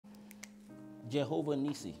Jehovah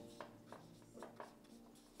Nissi.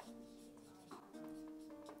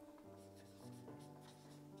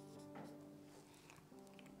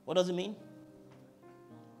 What does it mean?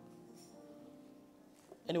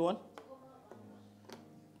 Anyone?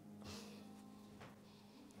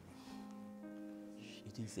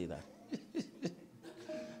 You didn't say that.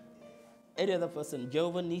 Any other person?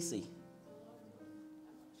 Jehovah Nissi.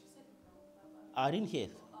 I didn't hear.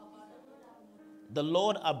 The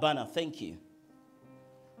Lord Abana. Thank you.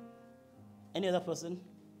 Any other person?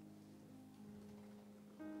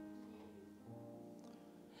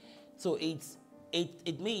 So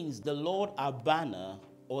it means the Lord our banner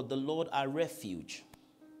or the Lord our refuge.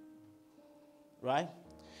 Right?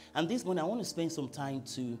 And this morning I want to spend some time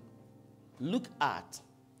to look at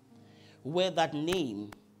where that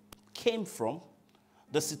name came from,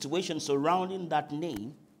 the situation surrounding that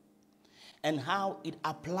name, and how it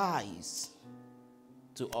applies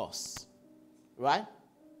to us. Right?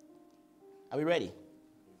 Are we ready?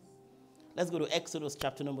 Let's go to Exodus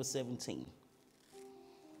chapter number 17.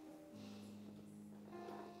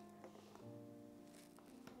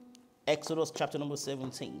 Exodus chapter number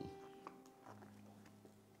 17.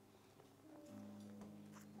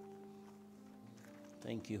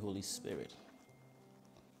 Thank you, Holy Spirit.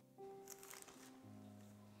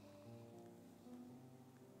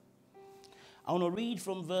 I want to read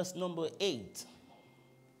from verse number 8.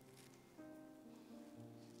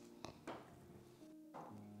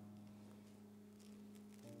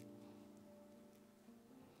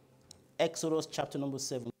 Exodus chapter number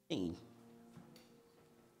 17.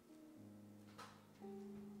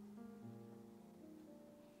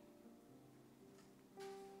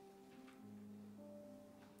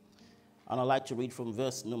 And I'd like to read from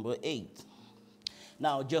verse number 8.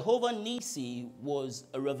 Now, Jehovah Nissi was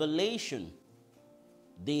a revelation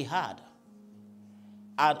they had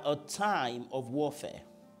at a time of warfare.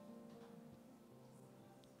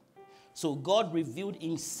 So God revealed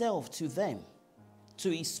himself to them, to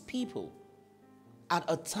his people, at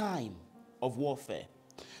a time of warfare.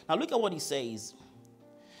 Now look at what he says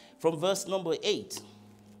from verse number 8.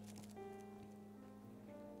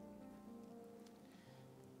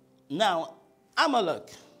 Now,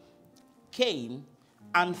 Amalek came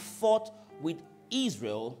and fought with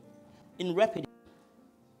Israel in Rephidim.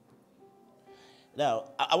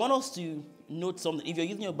 Now, I want us to note something. If you're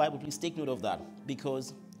using your Bible, please take note of that.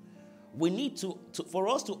 Because we need to for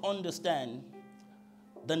us to understand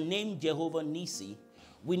the name Jehovah Nissi,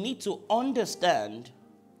 we need to understand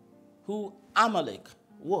who Amalek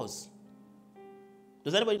was.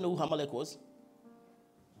 Does anybody know who Amalek was?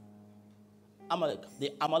 Amalek,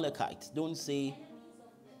 the Amalekites. Don't say.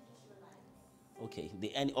 Okay,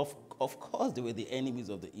 of course they were the enemies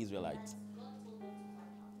of the Israelites.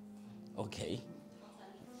 Okay.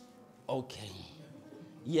 Okay.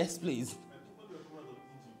 Yes, please.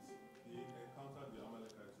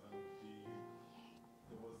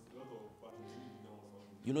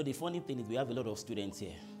 You know, the funny thing is we have a lot of students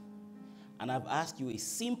here. And I've asked you a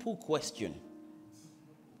simple question.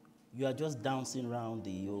 You are just dancing around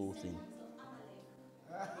the whole thing.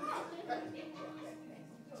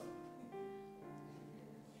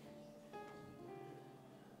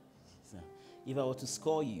 If I were to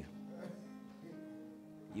score you,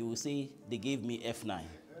 you will say they gave me F9.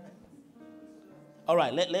 All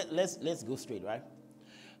right, let's go straight, right?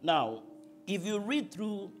 Now, if you read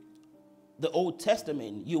through the Old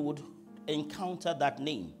Testament, you would encounter that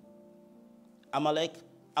name, Amalek,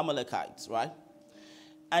 Amalekites, right?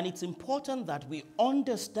 And it's important that we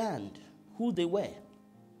understand who they were.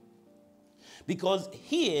 Because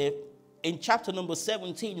here in chapter number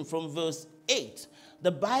 17 from verse 8,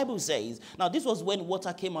 the Bible says, now this was when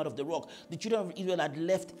water came out of the rock. The children of Israel had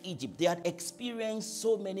left Egypt. They had experienced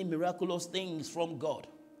so many miraculous things from God.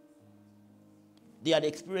 They had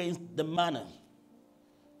experienced the manna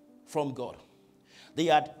from God. They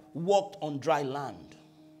had walked on dry land.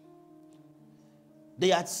 They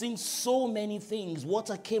had seen so many things.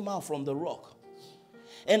 Water came out from the rock.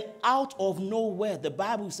 And out of nowhere, the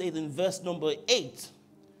Bible says in verse number 8,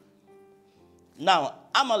 now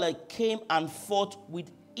Amalek came and fought with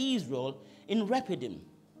Israel in Rephidim.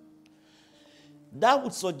 That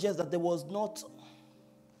would suggest that it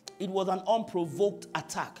was an unprovoked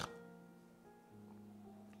attack.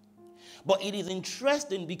 But it is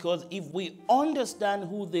interesting because if we understand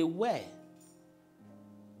who they were,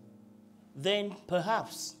 then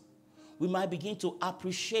perhaps we might begin to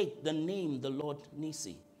appreciate the name, the Lord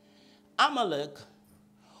Nissi. Amalek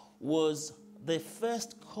was the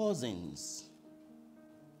first cousins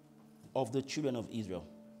of the children of Israel.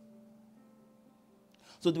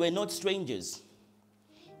 So they were not strangers.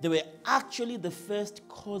 They were actually the first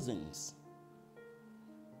cousins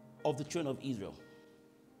of the children of Israel.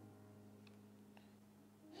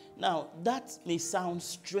 Now, that may sound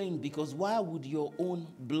strange because why would your own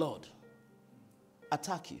blood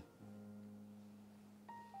attack you?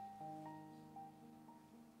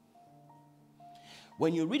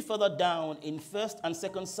 When you read further down in 1st and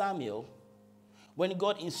 2nd Samuel, when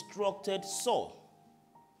God instructed Saul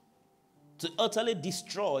to utterly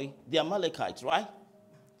destroy the Amalekites, right?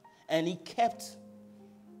 And he kept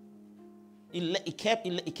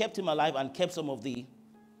him alive and kept some of the,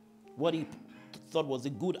 what he thought was the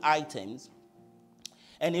good items.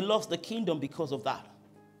 And he lost the kingdom because of that.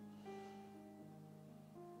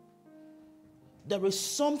 There is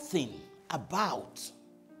something about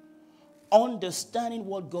understanding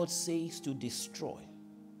what God says to destroy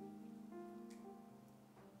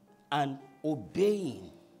and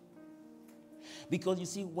obeying. Because you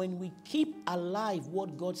see, when we keep alive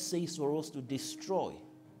what God says for us to destroy,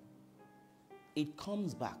 it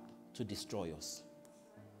comes back to destroy us.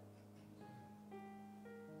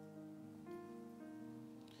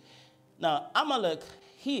 Now, Amalek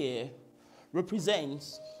here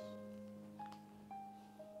represents,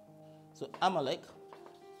 so Amalek,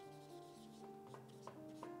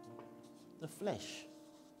 the flesh.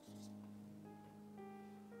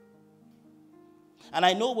 And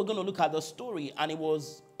I know we're going to look at the story, and it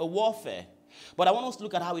was a warfare. But I want us to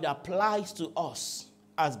look at how it applies to us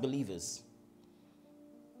as believers.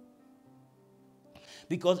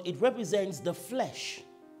 Because it represents the flesh.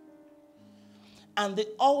 And the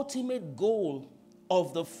ultimate goal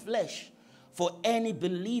of the flesh for any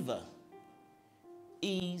believer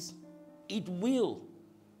is it will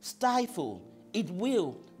stifle, it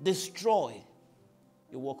will destroy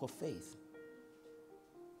your walk of faith.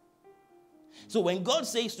 So when God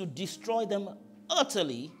says to destroy them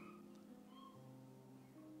utterly,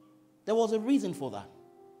 there was a reason for that.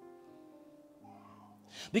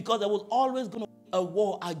 Because there was always going to be a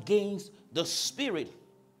war against the spirit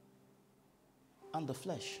and the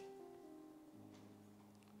flesh.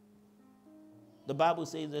 The Bible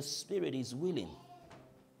says the spirit is willing,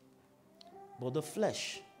 but the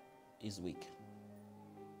flesh is weak.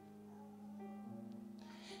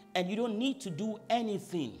 And you don't need to do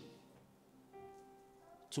anything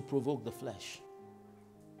to provoke the flesh.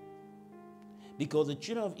 Because the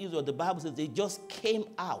children of Israel, the Bible says they just came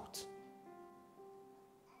out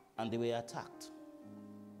and they were attacked.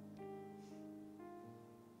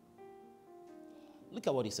 Look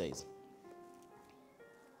at what he says.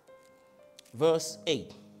 Verse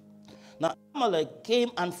 8. Now Amalek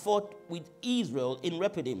came and fought with Israel in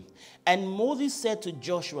Rephidim. And Moses said to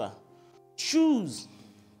Joshua, choose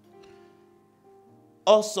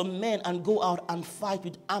us some men and go out and fight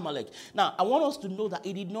with Amalek. Now, I want us to know that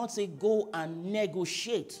he did not say go and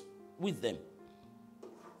negotiate with them.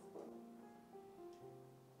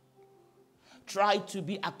 Try to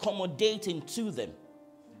be accommodating to them.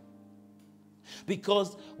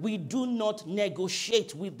 Because we do not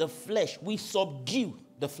negotiate with the flesh. We subdue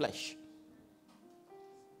the flesh.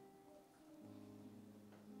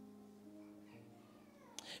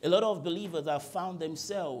 A lot of believers have found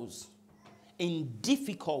themselves in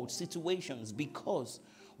difficult situations because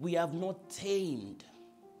we have not tamed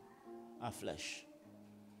our flesh.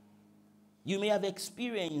 You may have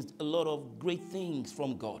experienced a lot of great things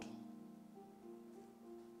from God.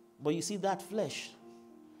 But you see that flesh,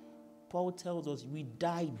 Paul tells us we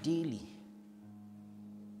die daily.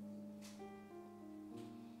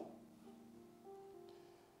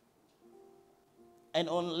 And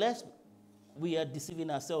unless we are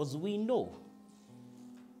deceiving ourselves, we know.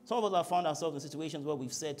 Some of us have found ourselves in situations where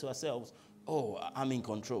we've said to ourselves, oh, I'm in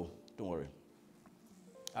control. Don't worry.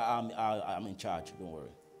 I'm in charge. Don't worry.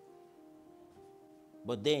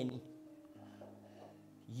 But then,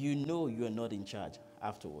 you know you're not in charge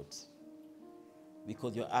afterwards.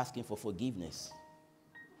 Because you're asking for forgiveness.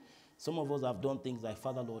 Some of us have done things like,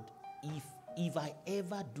 Father Lord, if I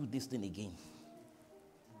ever do this thing again,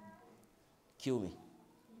 kill me.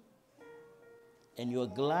 And you're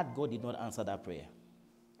glad God did not answer that prayer.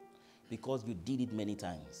 Because you did it many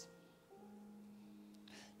times.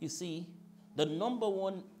 You see, the number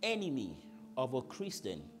one enemy of a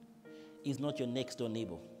Christian is not your next door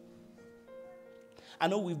neighbor. I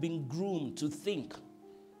know we've been groomed to think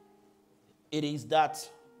it is that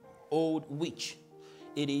old witch.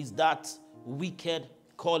 It is that wicked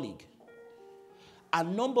colleague. Our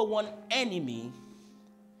number one enemy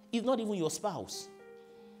is not even your spouse.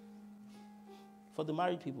 For the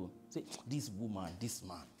married people, say, this woman, this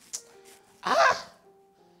man.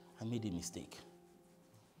 I made a mistake.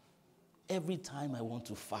 Every time I want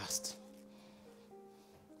to fast,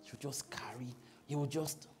 He will just carry. He will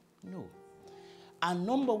just, no. Our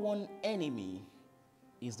number one enemy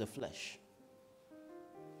is the flesh.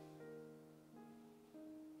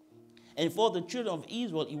 And for the children of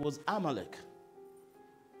Israel, it was Amalek.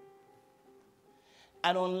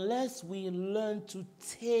 And unless we learn to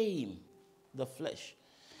tame the flesh,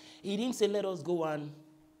 he didn't say, let us go and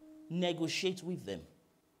negotiate with them.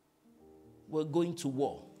 We're going to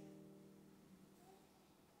war.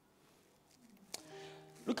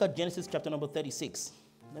 Look at Genesis chapter number 36.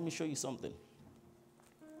 Let me show you something.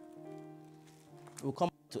 We'll come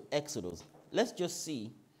to Exodus. Let's just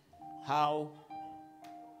see how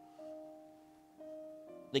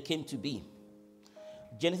they came to be.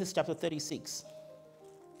 Genesis chapter 36.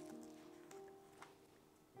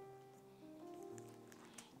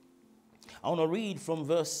 I want to read from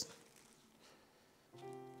verse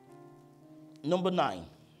number 9.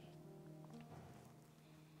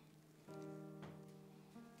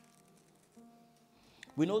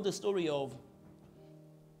 We know the story of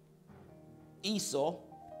Esau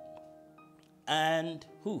and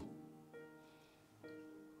who?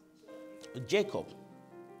 Jacob.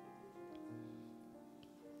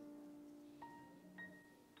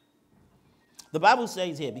 The Bible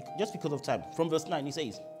says here, just because of time, from verse 9, it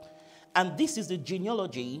says, and this is the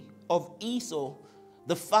genealogy of Esau,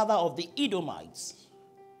 the father of the Edomites,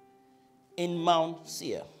 in Mount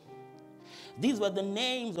Seir. These were the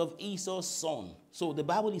names of Esau's son. So the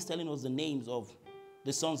Bible is telling us the names of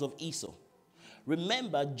the sons of Esau.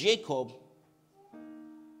 Remember, Jacob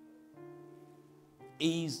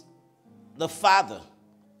is the father,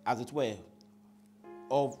 as it were,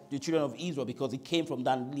 of the children of Israel because he came from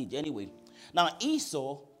that lineage anyway. Now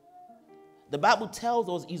Esau, the Bible tells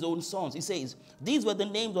us his own sons. It says, these were the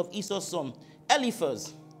names of Esau's son.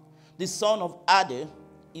 Eliphaz, the son of Ada,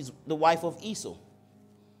 is the wife of Esau.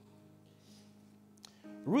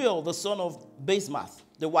 Reuel, the son of Basemath,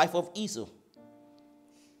 the wife of Esau.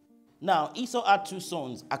 Now, Esau had two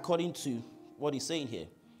sons, according to what he's saying here,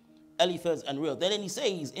 Eliphaz and Reuel. Then he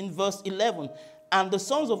says in verse 11, and the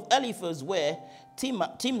sons of Eliphaz were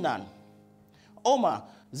Timnan, Omar,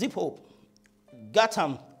 Ziphob,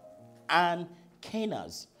 Gatam, and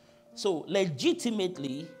Kenaz. So,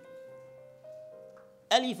 legitimately,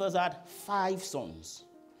 Eliphaz had 5 sons.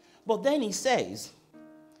 But then he says,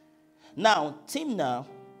 now, Timnah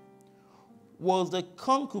was the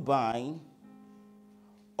concubine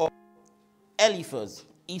of Eliphaz,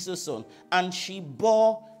 Esau's son, and she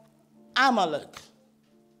bore Amalek.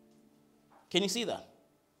 Can you see that?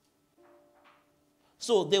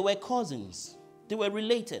 So they were cousins. They were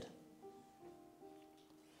related.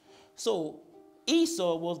 So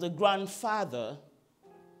Esau was the grandfather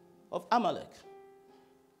of Amalek.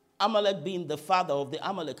 Amalek being the father of the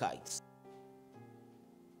Amalekites.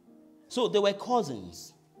 So they were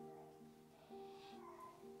cousins.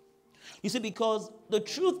 You see, because the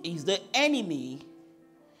truth is the enemy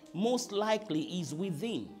most likely is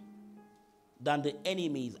within than the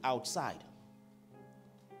enemy is outside.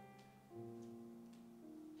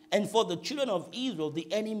 And for the children of Israel,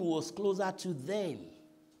 the enemy was closer to them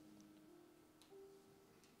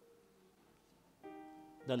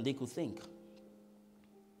than they could think.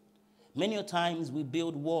 Many times we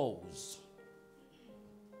build walls.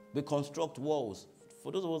 We construct walls.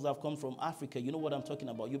 For those of us that have come from Africa, you know what I'm talking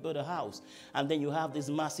about. You build a house, and then you have these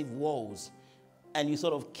massive walls, and you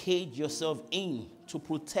sort of cage yourself in to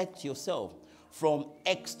protect yourself from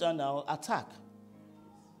external attack.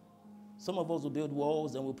 Some of us will build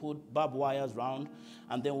walls, and we'll put barbed wires around,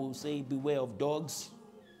 and then we'll say, beware of dogs.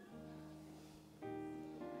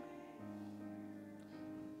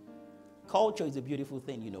 Culture is a beautiful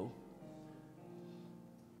thing, you know.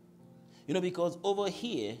 You know, because over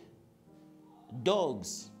here,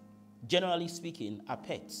 dogs, generally speaking, are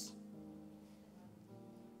pets.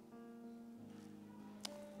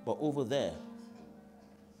 But over there,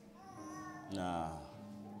 nah.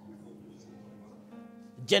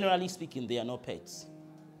 Generally speaking, they are not pets.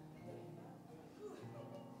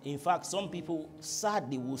 In fact, some people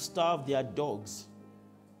sadly will starve their dogs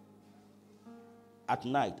at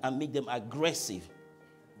night and make them aggressive.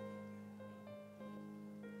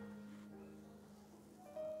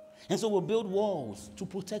 And so we'll build walls to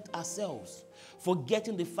protect ourselves,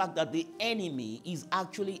 forgetting the fact that the enemy is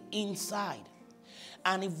actually inside.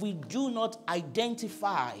 And if we do not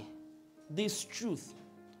identify this truth,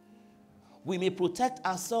 we may protect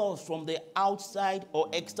ourselves from the outside or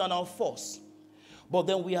external force, but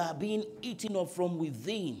then we are being eaten up from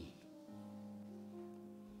within.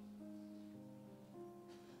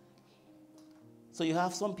 So you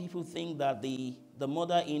have some people think that the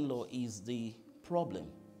mother-in-law is the problem.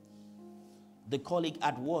 the colleague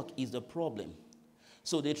at work is the problem.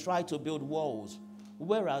 So they try to build walls,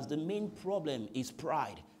 whereas the main problem is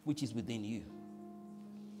pride, which is within you.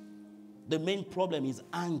 The main problem is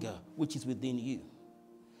anger, which is within you.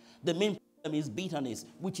 The main problem is bitterness,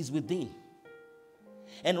 which is within.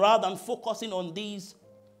 And rather than focusing on these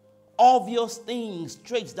obvious things,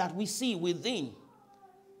 traits that we see within,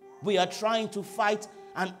 we are trying to fight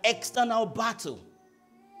an external battle,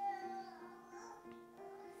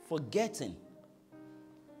 forgetting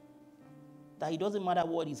that it doesn't matter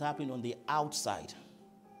what is happening on the outside.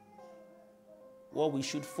 What we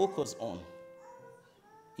should focus on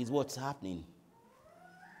is what's happening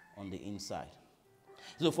on the inside.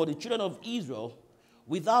 So for the children of Israel,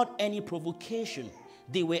 without any provocation,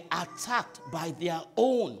 they were attacked by their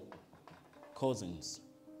own cousins.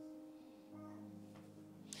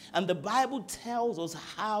 And the Bible tells us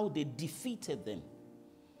how they defeated them.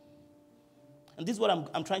 And this is what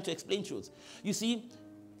I'm trying to explain to us. You see,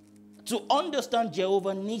 to understand Jehovah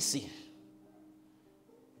Nissi,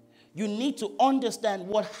 you need to understand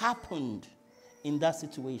what happened in that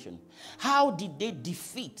situation. How did they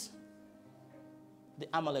defeat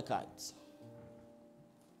the Amalekites?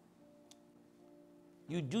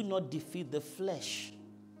 You do not defeat the flesh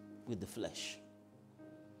with the flesh.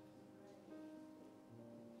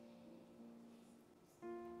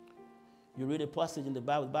 You read a passage in the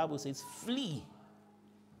Bible says, flee.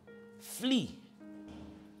 Flee.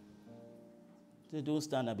 They don't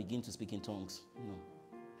stand and begin to speak in tongues. No.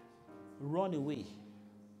 Run away.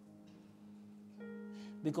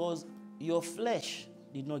 Because your flesh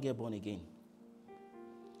did not get born again.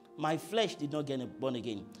 My flesh did not get born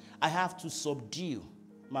again. I have to subdue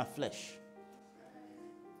my flesh.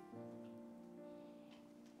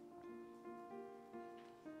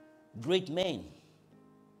 Great men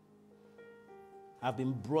have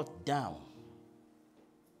been brought down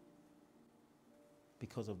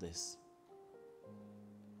because of this.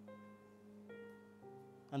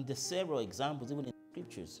 And there's several examples even in the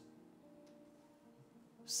scriptures.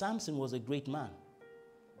 Samson was a great man.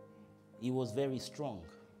 He was very strong.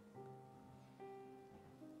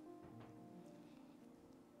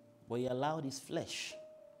 But he allowed his flesh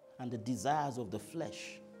and the desires of the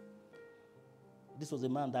flesh. This was a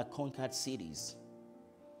man that conquered cities.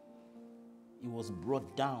 He was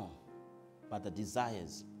brought down by the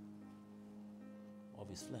desires of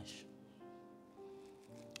his flesh.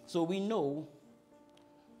 So we know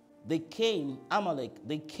he came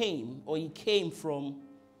from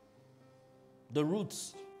the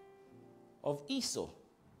roots of Esau,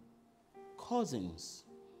 cousins.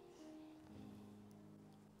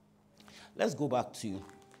 Let's go back to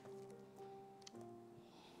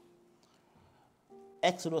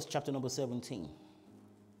Exodus chapter number 17.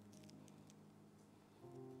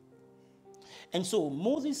 And so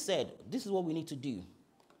Moses said, this is what we need to do.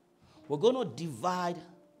 We're going to divide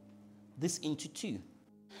this into two.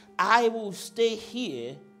 I will stay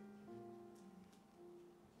here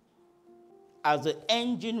as the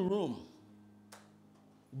engine room.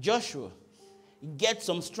 Joshua, get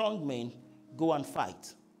some strong men, go and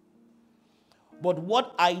fight. But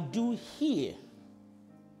what I do here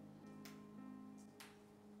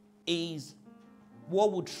is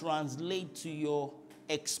what would translate to your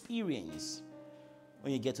experience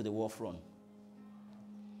when you get to the war front.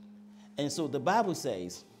 And so the Bible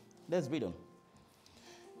says, let's read on.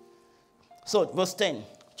 So verse 10,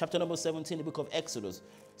 chapter number 17, the book of Exodus.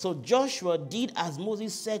 So Joshua did as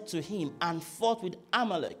Moses said to him and fought with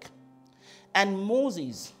Amalek. And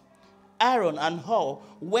Moses, Aaron, and Hur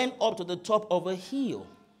went up to the top of a hill.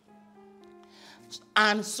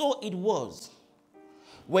 And so it was,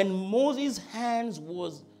 when Moses' hands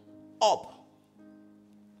was up,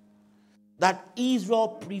 that Israel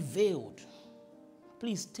prevailed.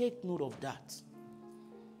 Please take note of that.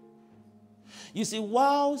 You see,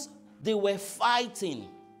 whilst they were fighting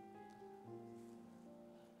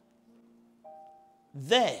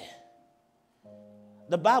there,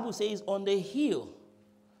 the Bible says on the hill,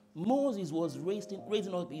 Moses was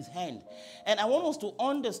raising up his hand. And I want us to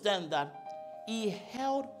understand that he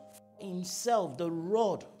held himself the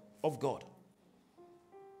rod of God.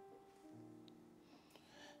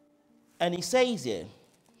 And he says here,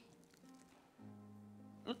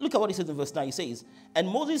 look at what he says in verse 9. He says, and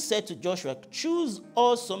Moses said to Joshua, choose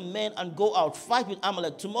us some men and go out, fight with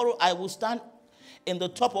Amalek. Tomorrow I will stand in the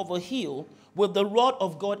top of a hill with the rod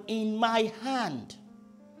of God in my hand.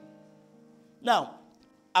 Now,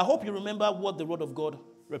 I hope you remember what the rod of God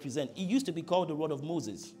represents. It used to be called the rod of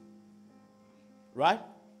Moses. Right?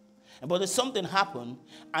 But then something happened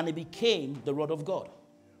and it became the rod of God.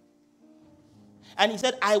 And he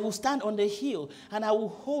said, I will stand on the hill and I will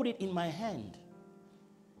hold it in my hand.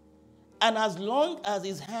 And as long as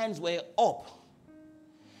his hands were up,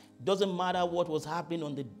 doesn't matter what was happening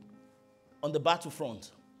on the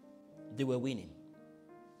battlefront, they were winning.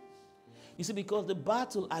 You see, because the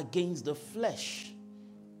battle against the flesh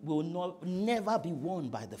will never be won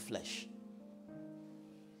by the flesh.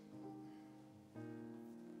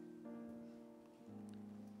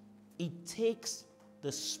 It takes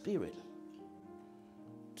the Spirit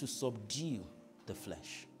to subdue the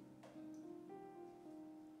flesh.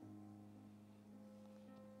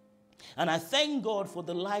 And I thank God for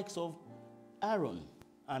the likes of Aaron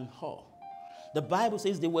and Hur. The Bible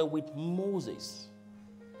says they were with Moses.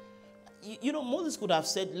 You know, Moses could have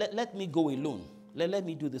said, let me go alone. Let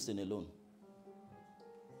me do this thing alone.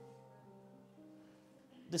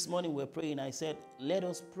 This morning we were praying. I said, let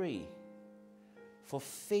us pray for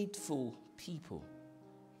faithful people.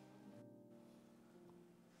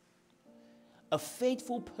 A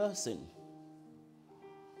faithful person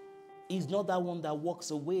is not that one that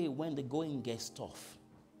walks away when the going gets tough.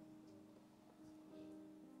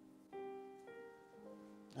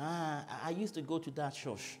 I used to go to that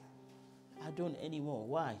church. I don't anymore.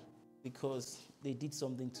 Why? Because they did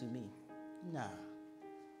something to me. Nah.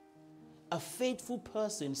 A faithful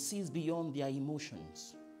person sees beyond their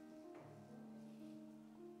emotions.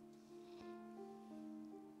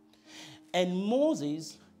 And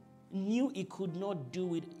Moses knew he could not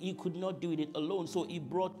do it. He could not do it alone. So he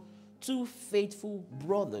brought 2 faithful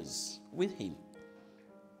brothers with him.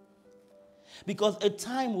 Because a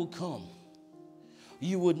time will come,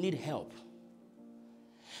 you would need help.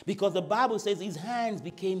 Because the Bible says his hands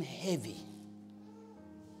became heavy.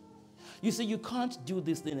 You see, you can't do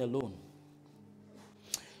this thing alone.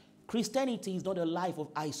 Christianity is not a life of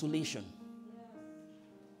isolation.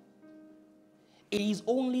 It is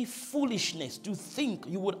only foolishness to think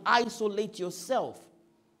you would isolate yourself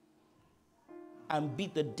and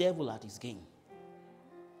beat the devil at his game.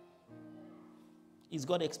 He's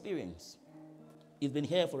got experience. He's been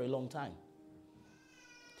here for a long time.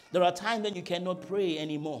 There are times when you cannot pray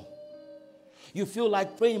anymore. You feel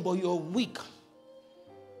like praying, but you're weak.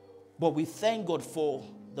 But we thank God for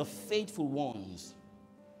the faithful ones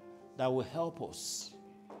that will help us.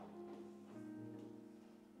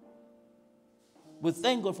 We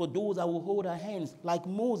thank God for those that will hold our hands, like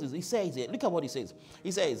Moses. He says it. Look at what he says.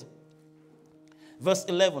 He says, verse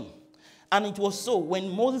 11, and it was so when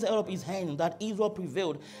Moses held up his hand that Israel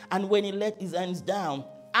prevailed, and when he let his hands down,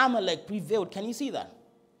 Amalek prevailed. Can you see that?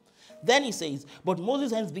 Then he says, but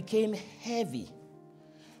Moses' hands became heavy.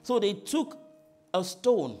 So they took a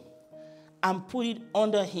stone and put it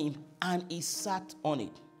under him, and he sat on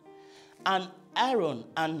it. And Aaron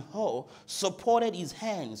and Hur supported his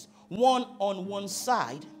hands, one on one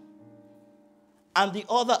side and the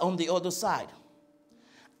other on the other side.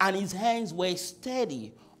 And his hands were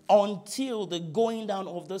steady until the going down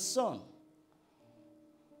of the sun.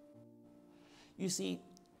 You see,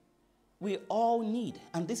 we all need,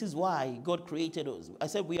 and this is why God created us. I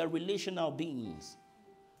said we are relational beings.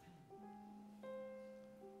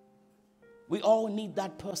 We all need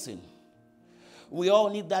that person. We all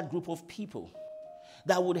need that group of people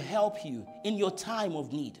that would help you in your time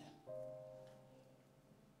of need.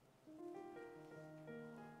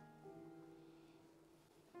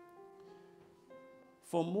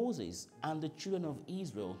 For Moses and the children of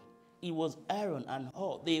Israel, it was Aaron and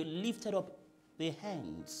Hur. They lifted up their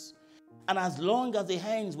hands. And as long as their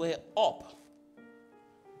hands were up,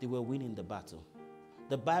 they were winning the battle.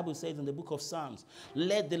 The Bible says in the book of Psalms,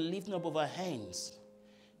 let the lifting up of our hands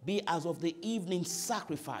be as of the evening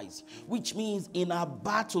sacrifice, which means in our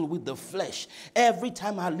battle with the flesh, every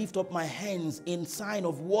time I lift up my hands in sign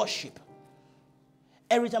of worship,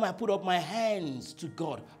 every time I put up my hands to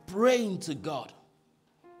God, praying to God,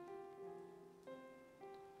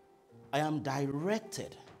 I am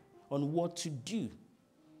directed on what to do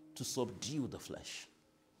to subdue the flesh.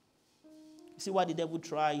 You see why the devil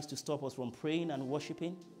tries to stop us from praying and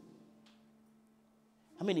worshiping?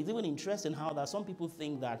 I mean, it's even interesting how that some people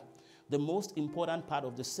think that the most important part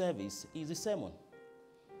of the service is the sermon.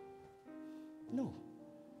 No.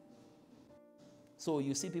 So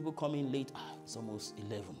you see people coming late. It's almost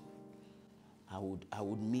 11. I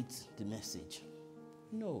would meet the message.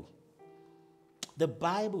 No. The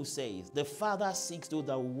Bible says the Father seeks those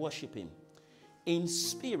that will worship him in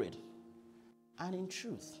spirit and in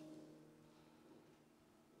truth.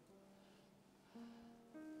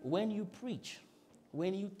 When you preach,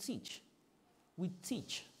 when you teach, we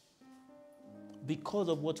teach because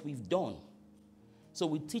of what we've done. So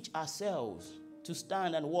we teach ourselves to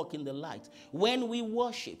stand and walk in the light. When we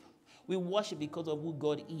worship because of who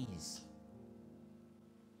God is.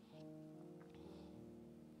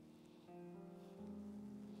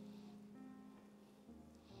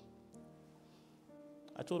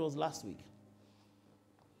 told us last week.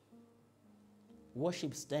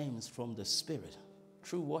 Worship stems from the Spirit.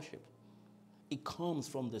 True worship. It comes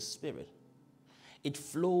from the Spirit. It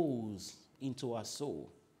flows into our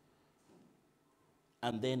soul.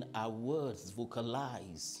 And then our words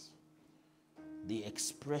vocalize the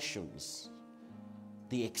expressions,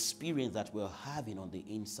 the experience that we're having on the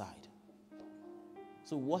inside.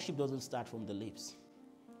 So worship doesn't start from the lips.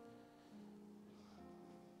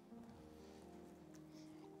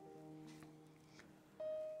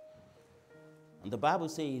 And the Bible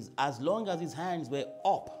says, as long as his hands were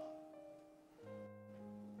up,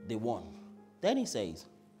 they won. Then he says,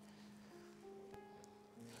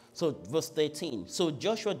 so verse 13, so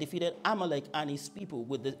Joshua defeated Amalek and his people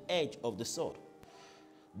with the edge of the sword.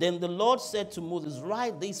 Then the Lord said to Moses,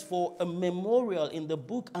 write this for a memorial in the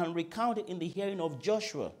book and recount it in the hearing of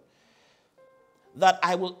Joshua, that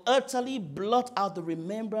I will utterly blot out the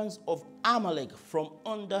remembrance of Amalek from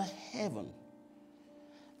under heaven.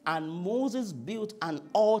 And Moses built an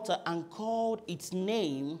altar and called its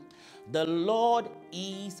name, the Lord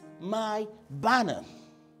is my banner.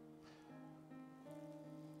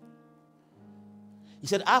 He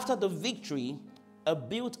said after the victory,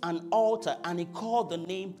 built an altar and he called the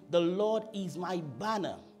name, the Lord is my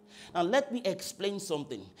banner. Now let me explain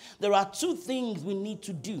something. There are two things we need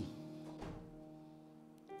to do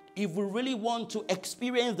if we really want to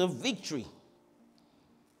experience the victory.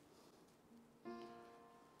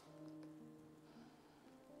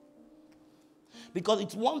 Because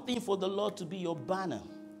it's one thing for the Lord to be your banner,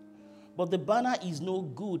 but the banner is no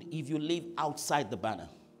good if you live outside the banner.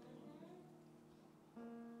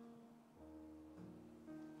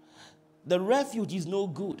 The refuge is no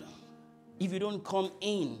good if you don't come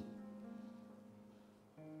in.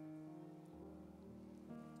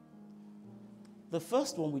 The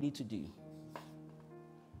first one we need to do,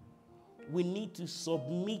 we need to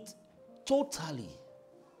submit totally.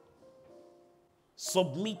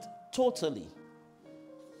 Submit totally.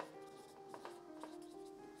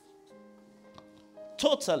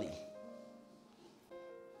 Totally.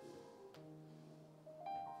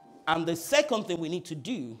 And the second thing we need to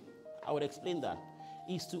do, I would explain that,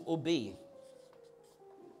 is to obey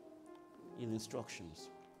his instructions.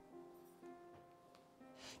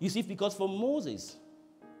 You see, because for Moses,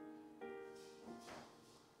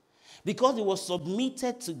 because he was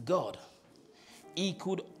submitted to God, he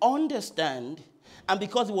could understand, and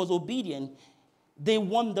because he was obedient, they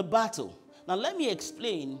won the battle. Now let me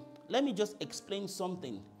just explain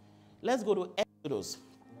something. Let's go to Exodus.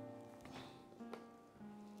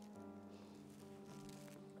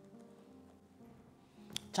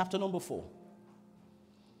 Chapter number 4.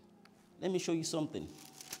 Let me show you something.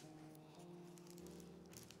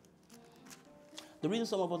 The reason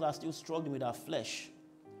some of us are still struggling with our flesh,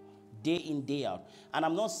 day in, day out, and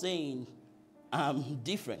I'm not saying I'm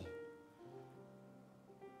different.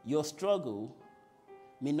 Your struggle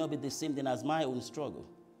may not be the same thing as my own struggle.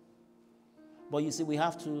 But you see, we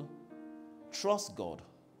have to trust God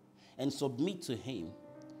and submit to him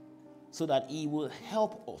so that he will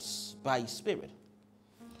help us by his Spirit.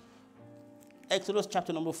 Exodus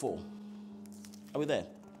chapter number 4. Are we there?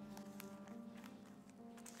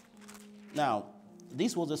 Now,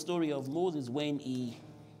 this was the story of Moses when he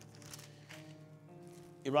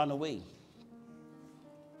ran away.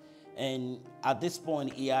 And at this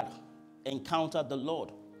point, he had encountered the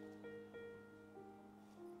Lord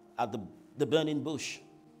at the burning bush.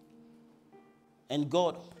 And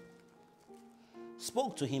God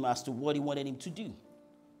spoke to him as to what he wanted him to do.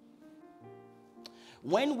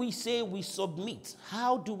 When we say we submit,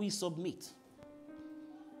 how do we submit?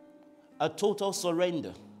 A total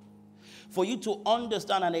surrender. For you to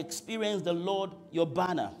understand and experience the Lord, your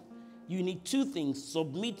banner, you need two things: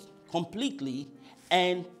 submit completely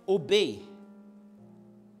and obey.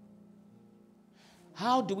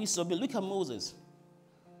 How do we submit? Look at Moses.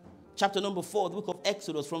 Chapter number 4, the book of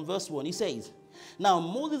Exodus, from verse 1. He says, now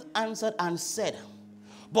Moses answered and said,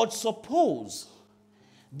 but suppose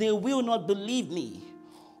they will not believe me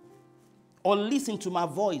or listen to my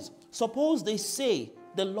voice. Suppose they say,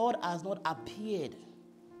 the Lord has not appeared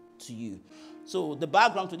to you. So the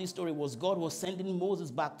background to this story was God was sending Moses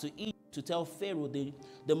back to Egypt to tell Pharaoh,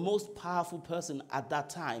 the most powerful person at that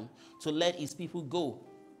time, to let his people go.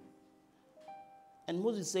 And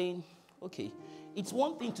Moses is saying, okay, it's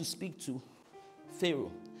one thing to speak to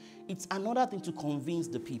Pharaoh. It's another thing to convince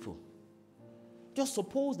the people. Just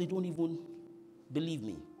suppose they don't even believe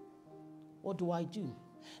me. What do I do?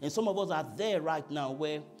 And some of us are there right now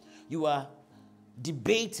where you are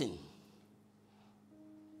debating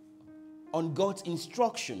on God's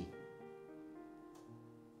instruction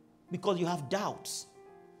because you have doubts.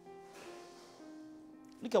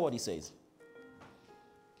 Look at what he says.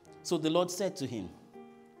 So the Lord said to him,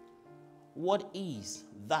 what is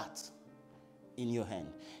that in your hand?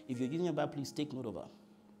 If you're using your Bible, please take note of that.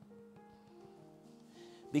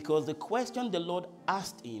 Because the question the Lord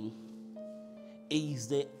asked him is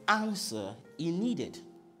the answer he needed.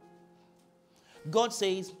 God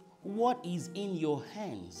says, what is in your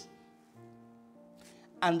hands?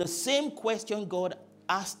 And the same question God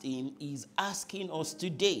asked him is asking us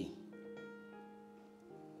today.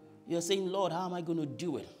 You're saying, Lord, how am I going to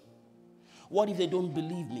do it? What if they don't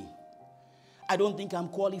believe me? I don't think I'm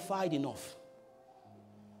qualified enough.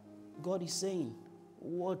 God is saying,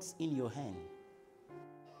 what's in your hand?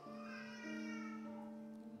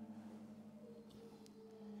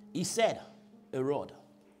 He said, a rod.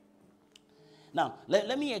 Now,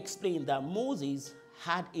 let me explain that Moses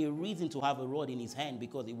had a reason to have a rod in his hand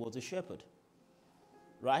because he was a shepherd.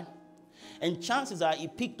 Right? And chances are he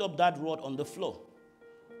picked up that rod on the floor.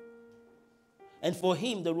 And for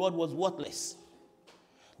him, the rod was worthless.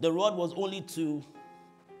 The rod was only to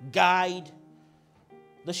guide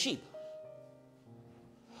the sheep.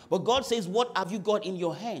 But God says, what have you got in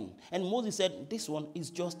your hand? And Moses said, this one is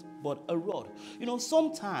just but a rod. You know,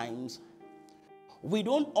 sometimes we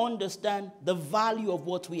don't understand the value of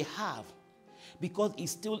what we have because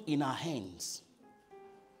it's still in our hands.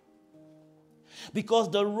 Because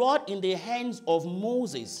the rod in the hands of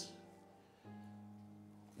Moses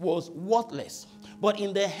was worthless. But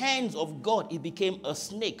in the hands of God, it became a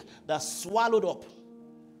snake that swallowed up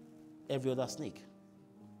every other snake.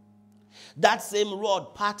 That same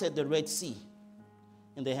rod parted the Red Sea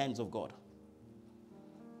in the hands of God.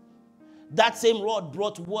 That same rod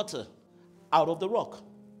brought water out of the rock.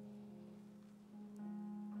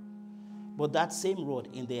 But that same rod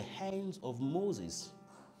in the hands of Moses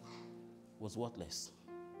was worthless.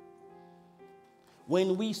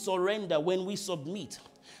 When we surrender, when we submit,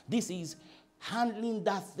 this is handling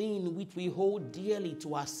that thing which we hold dearly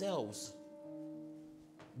to ourselves,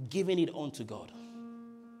 giving it unto God.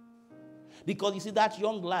 Because you see, that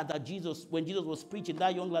young lad that when Jesus was preaching,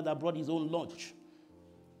 that young lad that brought his own lunch.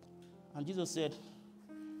 And Jesus said,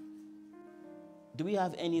 do we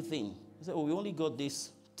have anything? He said, oh, we only got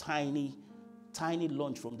this tiny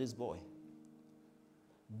lunch from this boy.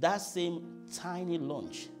 That same tiny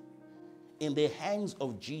lunch in the hands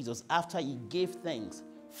of Jesus, after he gave thanks,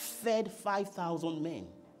 fed 5,000 men.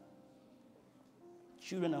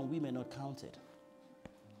 Children and women not counted.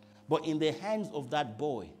 But in the hands of that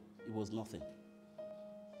boy, it was nothing.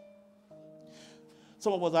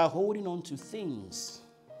 Some of us are holding on to things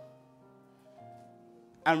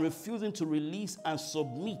and refusing to release and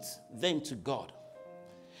submit them to God.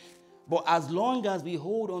 But as long as we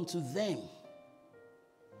hold on to them,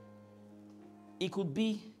 it could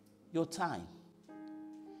be your time.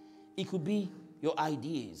 It could be your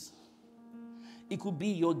ideas. It could be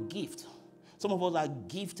your gift. Some of us are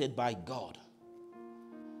gifted by God.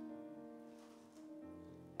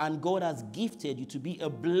 And God has gifted you to be a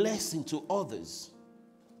blessing to others.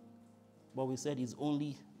 But we said it's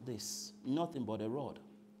only this, nothing but a rod.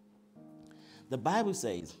 The Bible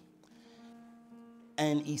says,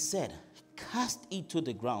 and he said, cast it to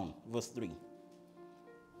the ground, verse 3.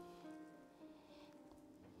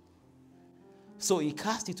 So he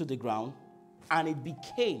cast it to the ground, and it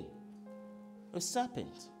became a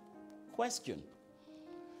serpent. Question.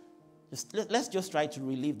 Let's just try to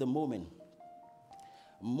relive the moment.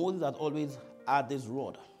 Moses had always had this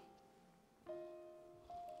rod.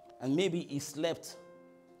 And maybe he slept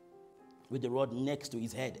with the rod next to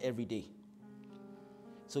his head every day.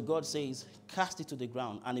 So God says, cast it to the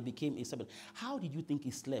ground, and it became a serpent. How did you think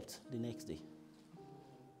he slept the next day?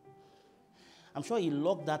 I'm sure he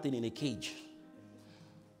locked that thing in a cage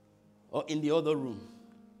or in the other room,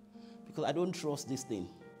 because I don't trust this thing.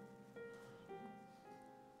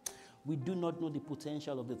 We do not know the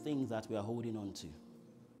potential of the things that we are holding on to.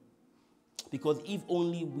 Because if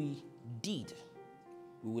only we did,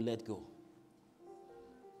 we will let go.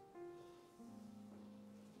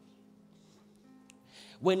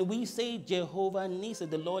 When we say Jehovah Nissi,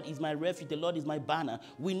 the Lord is my refuge, the Lord is my banner,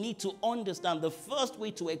 we need to understand the first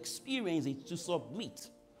way to experience it, to submit.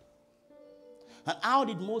 And how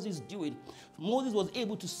did Moses do it? Moses was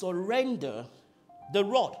able to surrender the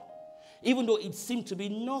rod, even though it seemed to be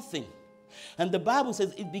nothing. And the Bible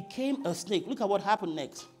says it became a snake. Look at what happened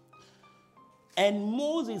next. And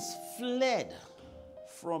Moses fled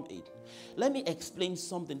from it. Let me explain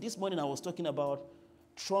something. This morning I was talking about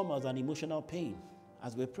traumas and emotional pain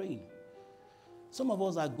as we're praying. Some of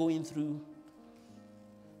us are going through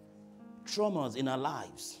traumas in our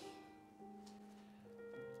lives.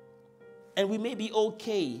 And we may be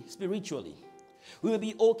okay spiritually. We may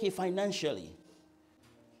be okay financially,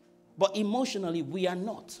 but emotionally we are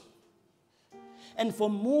not. And for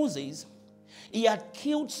Moses, he had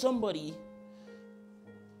killed somebody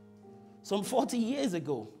some 40 years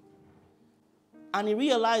ago. And he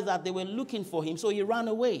realized that they were looking for him, so he ran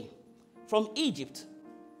away from Egypt.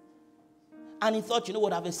 And he thought, you know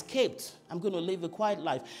what, I've escaped. I'm going to live a quiet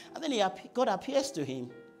life. And then God appears to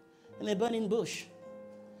him in a burning bush.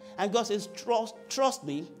 And God says, trust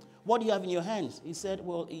me. What do you have in your hands? He said,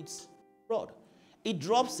 well, it's rod. He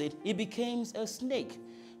drops it. It becomes a snake.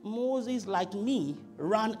 Moses, like me,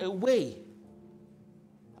 ran away.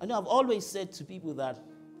 I know I've always said to people that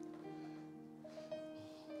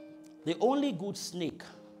the only good snake,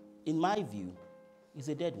 in my view, is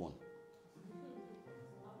a dead one.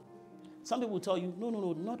 Some people tell you, no,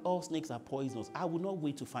 not all snakes are poisonous. I will not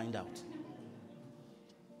wait to find out.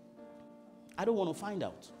 I don't want to find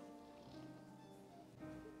out.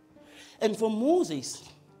 And for Moses,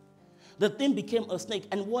 the thing became a snake.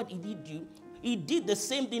 And what he did the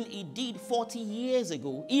same thing he did 40 years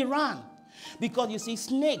ago. He ran. Because you see,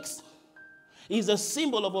 snakes is a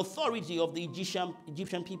symbol of authority of the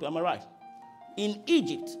Egyptian people. Am I right? In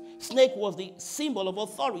Egypt, snake was the symbol of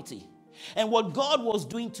authority. And what God was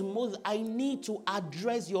doing to Moses, I need to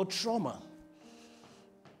address your trauma.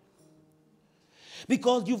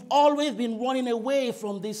 Because you've always been running away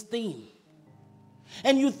from this thing.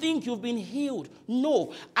 And you think you've been healed.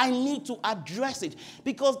 No, I need to address it.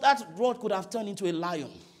 Because that rod could have turned into a lion.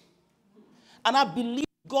 And I believe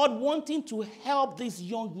God, wanting to help this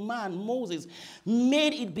young man, Moses,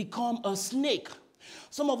 made it become a snake.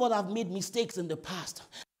 Some of us have made mistakes in the past.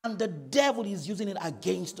 And the devil is using it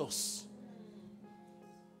against us.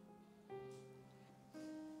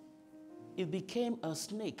 It became a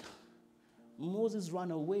snake. Moses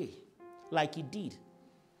ran away like he did.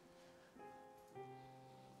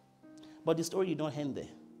 But the story did not end there.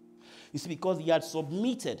 You see, because he had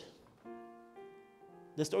submitted,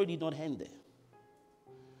 the story did not end there.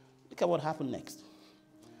 Look at what happened next.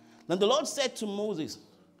 Then the Lord said to Moses,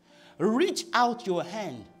 reach out your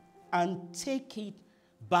hand and take it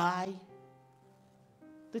by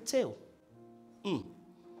the tail.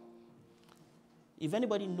 If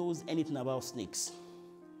anybody knows anything about snakes,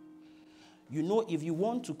 you know if you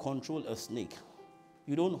want to control a snake,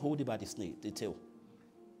 you don't hold it by the tail.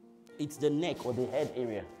 It's the neck or the head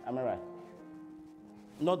area. Am I right?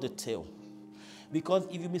 Not the tail. Because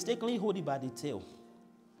if you mistakenly hold it by the tail,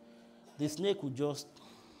 the snake will just,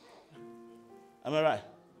 am I right?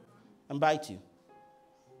 And bite you.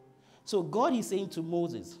 So God is saying to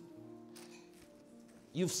Moses,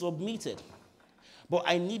 you've submitted, but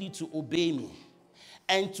I need you to obey me.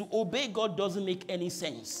 And to obey God doesn't make any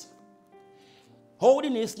sense.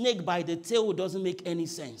 Holding a snake by the tail doesn't make any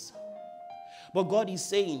sense. But God is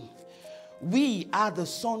saying, we are the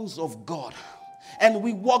sons of God. And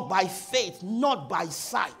we walk by faith, not by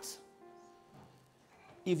sight.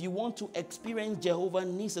 If you want to experience Jehovah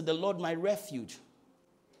Nissi, the Lord my refuge,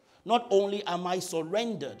 not only am I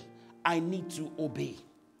surrendered, I need to obey.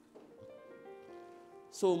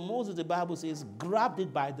 So Moses, the Bible says, grabbed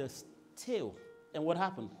it by the tail. And what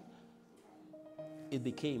happened? It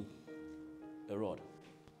became a rod.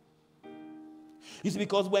 It's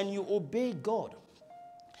because when you obey God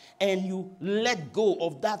and you let go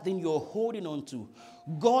of that thing you're holding on to,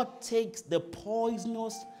 God takes the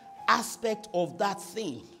poisonous aspect of that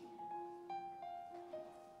thing.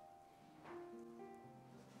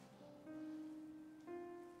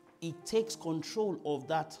 He takes control of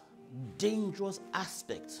that dangerous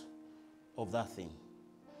aspect of that thing.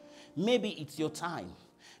 Maybe it's your time.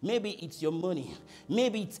 Maybe it's your money.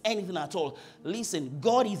 Maybe it's anything at all. Listen,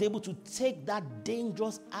 God is able to take that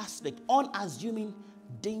dangerous aspect, unassuming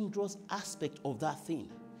dangerous aspect of that thing,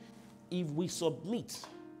 if we submit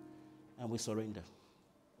and we surrender.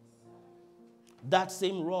 That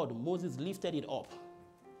same rod, Moses lifted it up,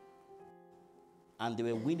 and they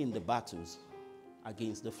were winning the battles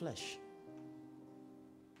against the flesh.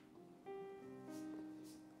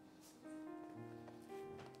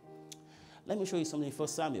 Let me show you something in 1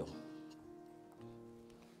 Samuel.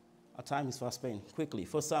 Our time is fast spent. Quickly,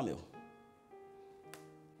 1 Samuel.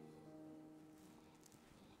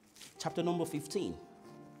 Chapter number 15.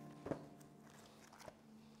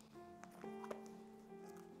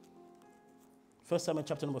 First Samuel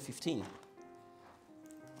chapter number 15.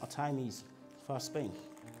 Our time is fast spent.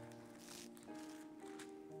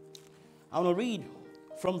 I want to read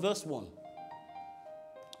from verse 1.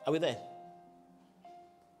 Are we there?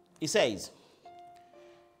 It says,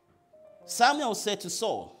 Samuel said to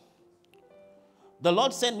Saul, the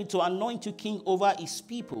Lord sent me to anoint you king over his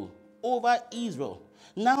people, over Israel.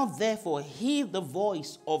 Now therefore heed the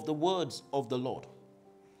voice of the words of the Lord.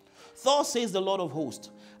 Thus says the Lord of hosts,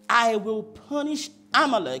 I will punish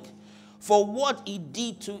Amalek for what he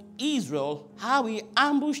did to Israel, how he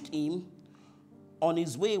ambushed him on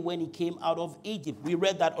his way when he came out of Egypt. We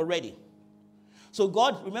read that already. So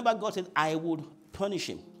God, remember God said, I would punish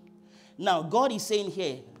him. Now God is saying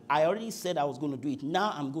here, I already said I was going to do it.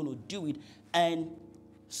 Now I'm going to do it. And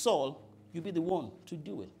Saul, you be the one to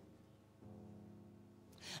do it.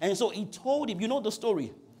 And so he told him, you know the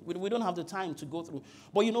story. We don't have the time to go through.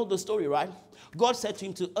 But you know the story, right? God said to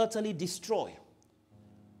him to utterly destroy.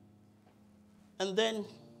 And then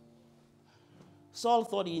Saul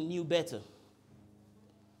thought he knew better.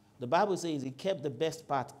 The Bible says he kept the best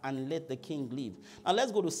part and let the king live. Now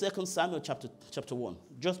let's go to 2 Samuel chapter 1,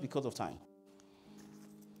 just because of time.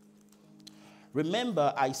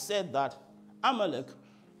 Remember, I said that Amalek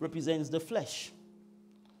represents the flesh.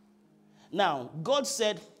 Now, God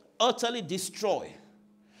said, utterly destroy.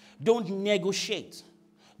 Don't negotiate.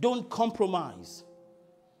 Don't compromise.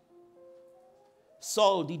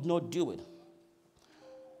 Saul did not do it.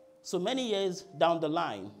 So many years down the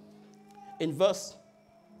line, in verse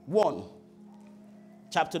 1,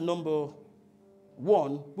 chapter number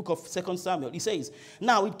 1, book of 2 Samuel, he says,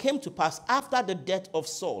 now it came to pass after the death of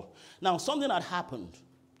Saul. Now something had happened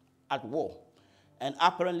at war, and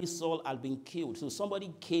apparently Saul had been killed. So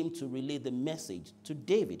somebody came to relay the message to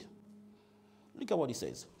David. Look at what he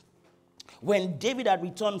says. When David had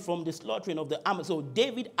returned from the slaughtering of the Amalek, so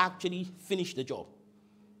David actually finished the job,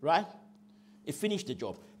 right? He finished the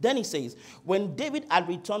job. Then he says, when David had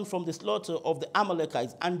returned from the slaughter of the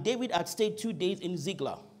Amalekites, and David had stayed 2 days in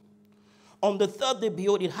Ziklag, on the third day,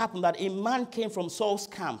 behold, it happened that a man came from Saul's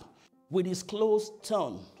camp with his clothes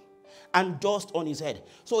torn and dust on his head.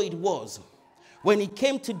 So it was, when he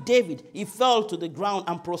came to David, he fell to the ground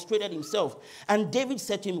and prostrated himself. And David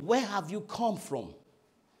said to him, where have you come from?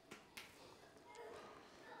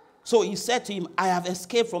 So he said to him, I have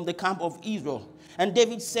escaped from the camp of Israel. And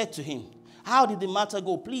David said to him, how did the matter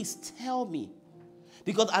go? Please tell me.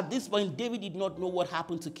 Because at this point, David did not know what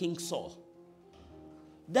happened to King Saul.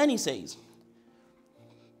 Then he says,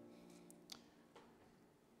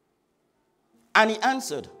 and he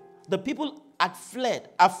answered, the people have fled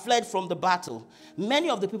from the battle. Many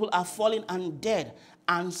of the people are fallen and dead.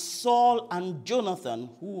 And Saul and Jonathan,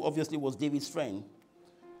 who obviously was David's friend,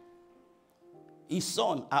 his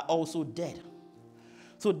son, are also dead.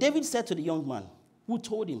 So David said to the young man who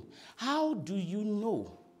told him, how do you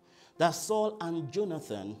know that Saul and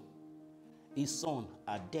Jonathan, his son,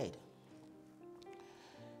 are dead?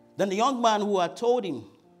 Then the young man who had told him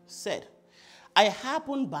said, I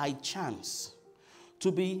happened by chance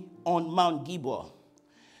to be on Mount Gilboa.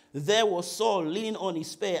 There was Saul leaning on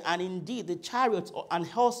his spear, and indeed the chariots and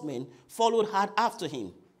horsemen followed hard after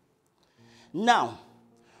him. Now,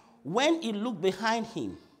 when he looked behind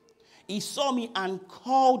him, he saw me and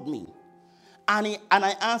called me. And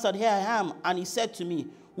I answered, here I am. And he said to me,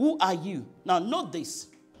 who are you? Now, note this.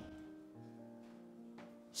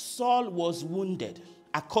 Saul was wounded,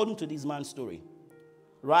 according to this man's story.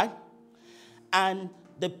 Right? And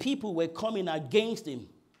the people were coming against him.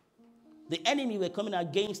 The enemy were coming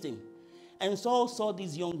against him. And Saul saw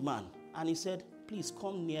this young man. And he said, please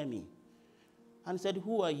come near me. And he said,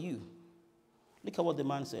 who are you? Look at what the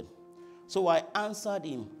man said. So I answered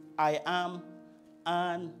him, I am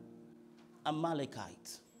an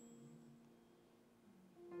Amalekite.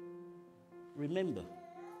 Remember,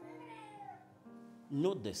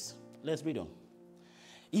 note this. Let's read on.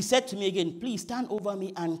 He said to me again, please stand over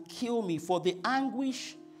me and kill me, for the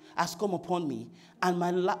anguish has come upon me, and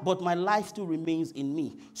but my life still remains in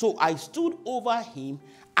me. So I stood over him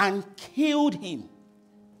and killed him.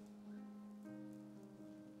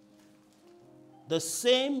 The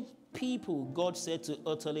same people God said to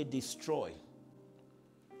utterly destroy,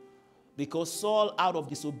 because Saul out of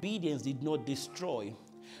disobedience did not destroy,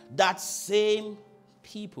 that same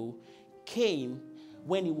people came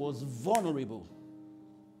when he was vulnerable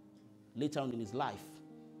later on in his life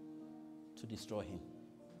to destroy him.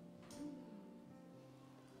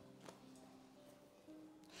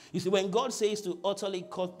 You see, when God says to utterly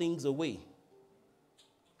cut things away,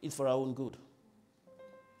 it's for our own good.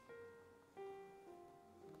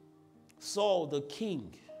 Saul, the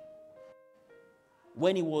king,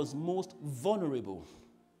 when he was most vulnerable,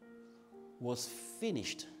 was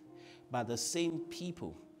finished by the same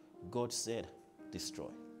people God said destroy.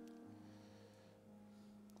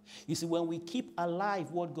 You see, when we keep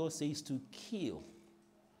alive what God says to kill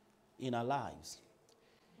in our lives,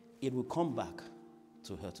 it will come back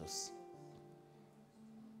to hurt us.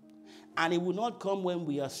 And it will not come when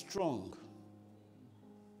we are strong.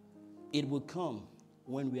 It will come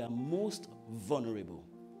when we are most vulnerable.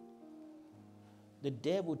 The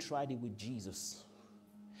devil tried it with Jesus.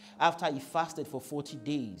 After he fasted for 40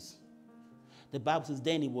 days, the Bible says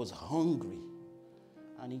then he was hungry.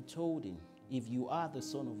 And he told him, if you are the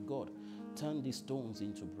Son of God, turn these stones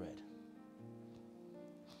into bread.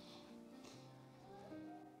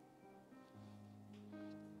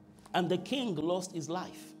 And the king lost his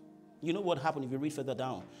life. You know what happened if you read further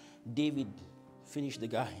down? David finished the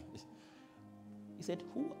guy. He said,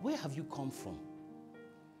 where have you come from?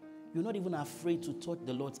 You're not even afraid to touch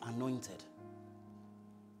the Lord's anointed.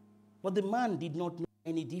 But the man did not know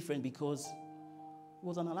any different because he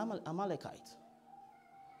was an Amalekite.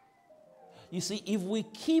 You see, if we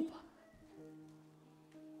keep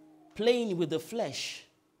playing with the flesh,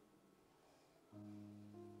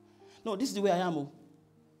 no, this is the way I am. Oh.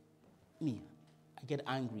 Me, I get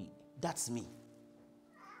angry. That's me.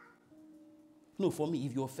 No, for me,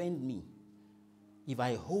 if you offend me, if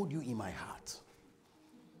I hold you in my heart.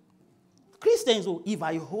 Christians, oh, if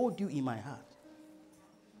I hold you in my heart,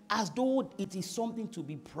 as though it is something to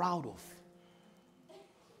be proud of.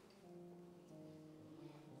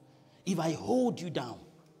 If I hold you down.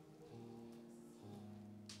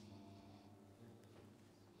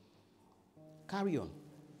 Carry on.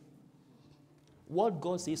 What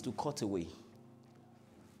God says to cut away,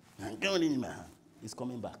 and going in my hand, is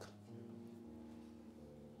coming back.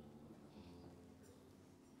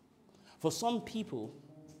 For some people,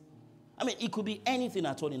 it could be anything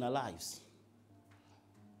at all in our lives.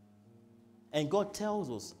 And God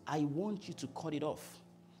tells us, I want you to cut it off.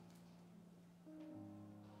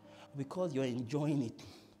 Because you're enjoying it,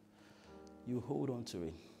 you hold on to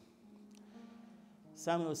it.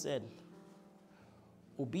 Samuel said,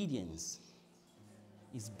 obedience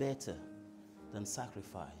is better than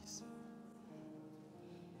sacrifice.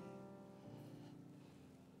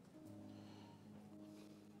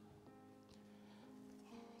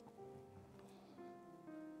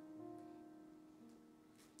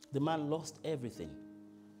 The man lost everything.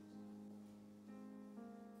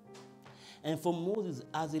 And for Moses,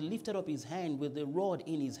 as he lifted up his hand with the rod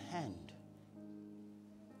in his hand,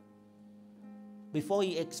 before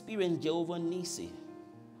he experienced Jehovah Nissi,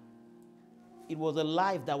 it was a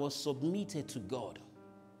life that was submitted to God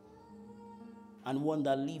and one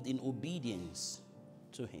that lived in obedience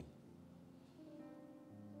to him.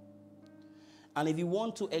 And if you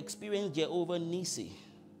want to experience Jehovah Nissi,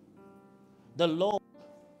 the Lord,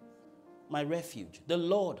 my refuge, the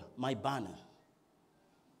Lord, my banner,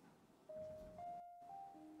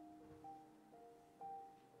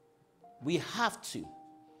 we have to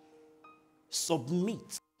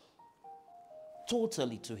submit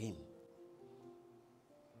totally to him.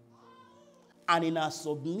 And in our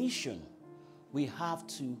submission, we have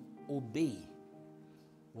to obey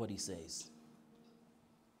what he says.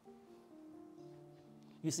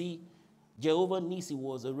 You see, Jehovah Nissi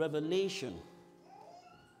was a revelation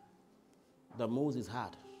that Moses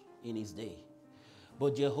had in his day.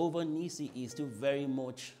 But Jehovah Nissi is still very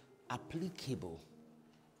much applicable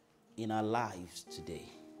in our lives today.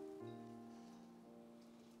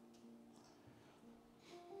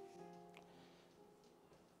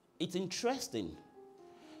 It's interesting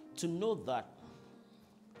to know that,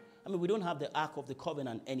 we don't have the Ark of the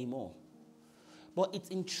Covenant anymore. But it's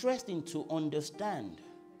interesting to understand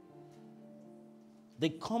the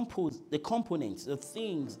components, the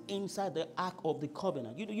things inside the Ark of the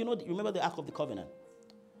Covenant. You remember the Ark of the Covenant?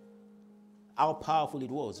 How powerful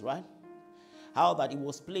it was, right? How that it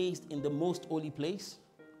was placed in the most holy place,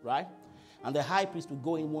 right? And the high priest would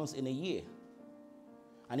go in once in a year.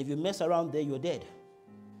 And if you mess around there, you're dead.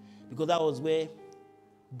 Because that was where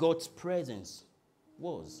God's presence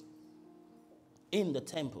was, in the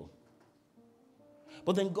temple.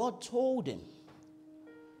 But then God told him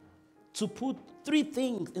to put 3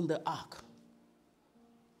 things in the ark.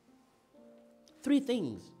 3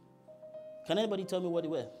 things. Can anybody tell me what they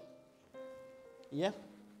were? Yeah?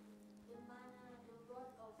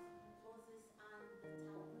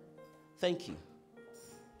 Thank you.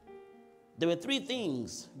 There were 3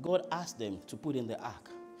 things God asked them to put in the ark.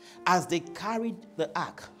 As they carried the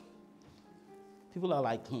ark, people are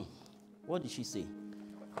like, what did she say?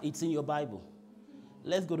 It's in your Bible.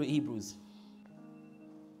 Let's go to Hebrews.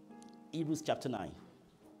 Hebrews chapter 9.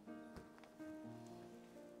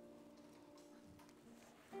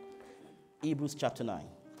 Hebrews chapter 9.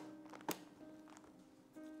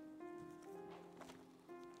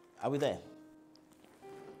 Are we there?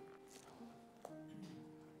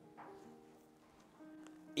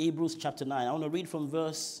 Hebrews chapter 9. I want to read from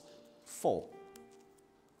verse 4.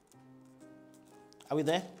 Are we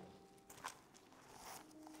there?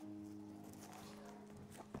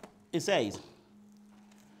 It says,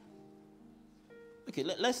 okay,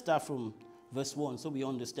 let's start from verse 1 so we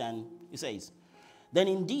understand. It says, then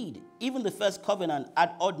indeed, even the first covenant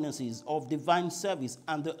had ordinances of divine service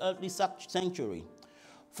and the earthly sanctuary.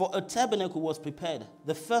 For a tabernacle was prepared,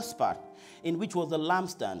 the first part, in which was the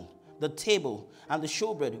lampstand, the table, and the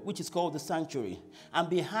showbread, which is called the sanctuary. And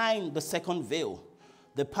behind the second veil,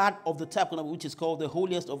 the part of the tabernacle, which is called the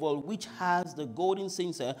holiest of all, which has the golden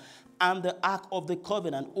censer and the ark of the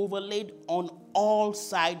covenant overlaid on all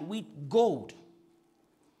sides with gold,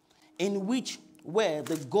 in which were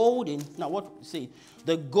the golden, now what say,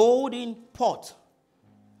 the golden pot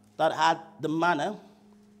that had the manna,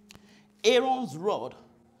 Aaron's rod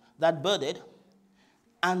that budded,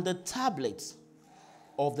 and the tablets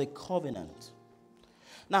of the covenant.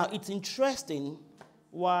 Now it's interesting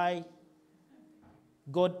why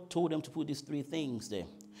God told them to put these three things there.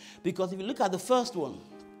 Because if you look at the first one,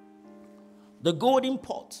 the golden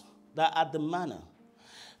pot that had the manna,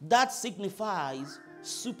 that signifies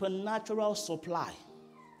supernatural supply.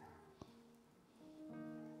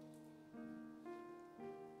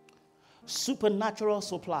 Supernatural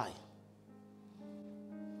supply.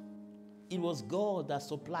 It was God that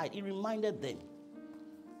supplied. He reminded them,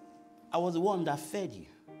 I was the one that fed you.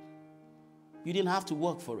 You didn't have to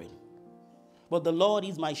work for it. But the Lord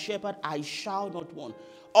is my shepherd, I shall not want.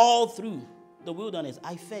 All through the wilderness,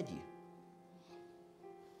 I fed you.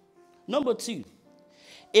 Number 2,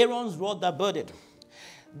 Aaron's rod that budded.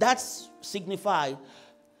 That signified,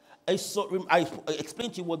 I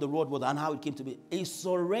explained to you what the rod was and how it came to be. A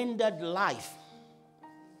surrendered life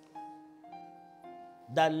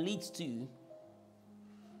that leads to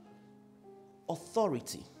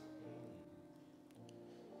authority.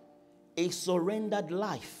 A surrendered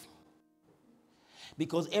life.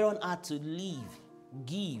 Because Aaron had to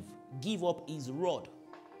give up his rod.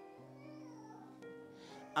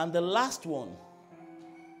 And the last one,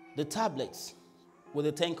 the tablets with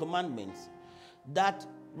the 10 commandments, that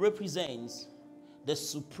represents the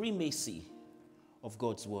supremacy of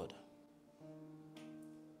God's word.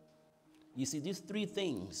 You see, these three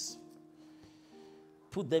things,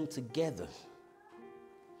 put them together,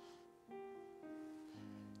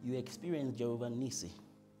 you experience Jehovah Nissi.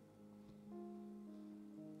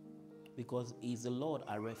 Because he's the Lord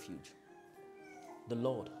our refuge, the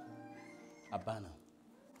Lord our banner.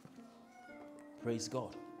 Praise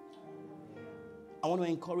God. I want to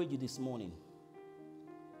encourage you this morning.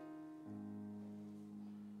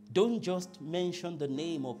 Don't just mention the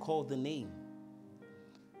name or call the name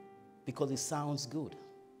because it sounds good.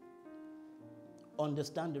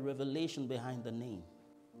 Understand the revelation behind the name.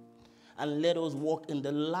 And let us walk in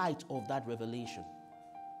the light of that revelation.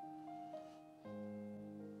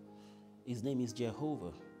 His name is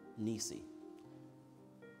Jehovah Nissi.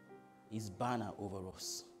 His banner over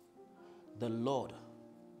us. The Lord,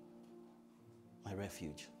 my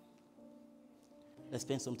refuge. Let's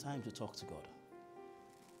spend some time to talk to God.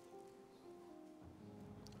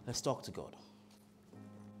 Let's talk to God.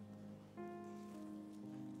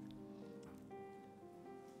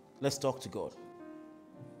 Let's talk to God.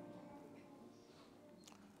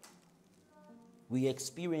 We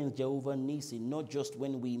experience Jehovah Nissi not just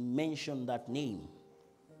when we mention that name,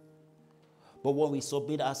 but when we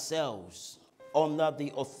submit ourselves under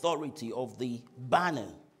the authority of the banner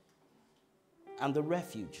and the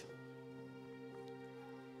refuge.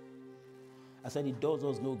 I said it does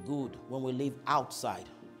us no good when we live outside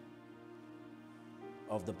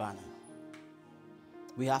of the banner.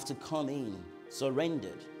 We have to come in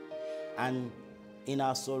surrendered, and in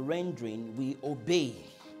our surrendering we obey.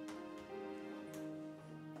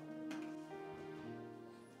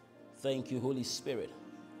 Thank you, Holy Spirit.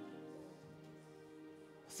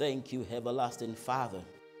 Thank you, everlasting Father.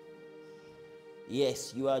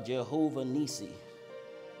 Yes, you are Jehovah Nissi,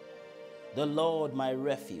 the Lord my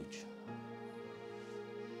refuge,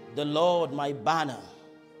 the Lord my banner.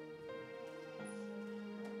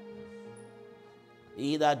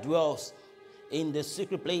 He that dwells in the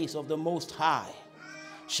secret place of the Most High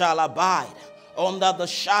shall abide under the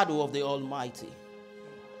shadow of the Almighty.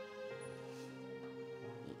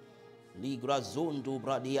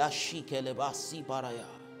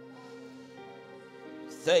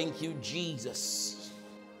 Thank you, Jesus.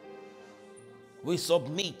 We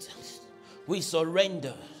submit, we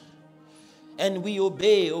surrender, and we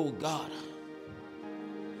obey, oh God.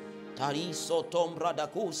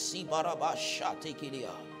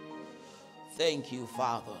 Thank you,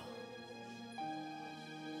 Father.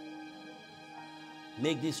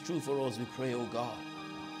 Make this true for us, we pray, oh God.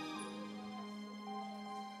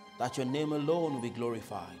 That your name alone will be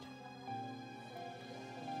glorified.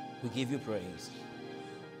 We give you praise.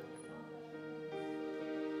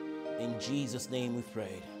 In Jesus' name we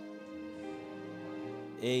prayed.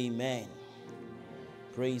 Amen.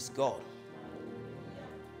 Praise God.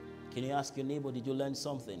 Can you ask your neighbor, did you learn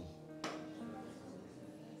something?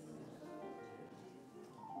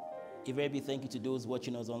 A very big thank you to those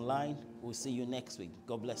watching us online. We'll see you next week.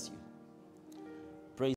 God bless you.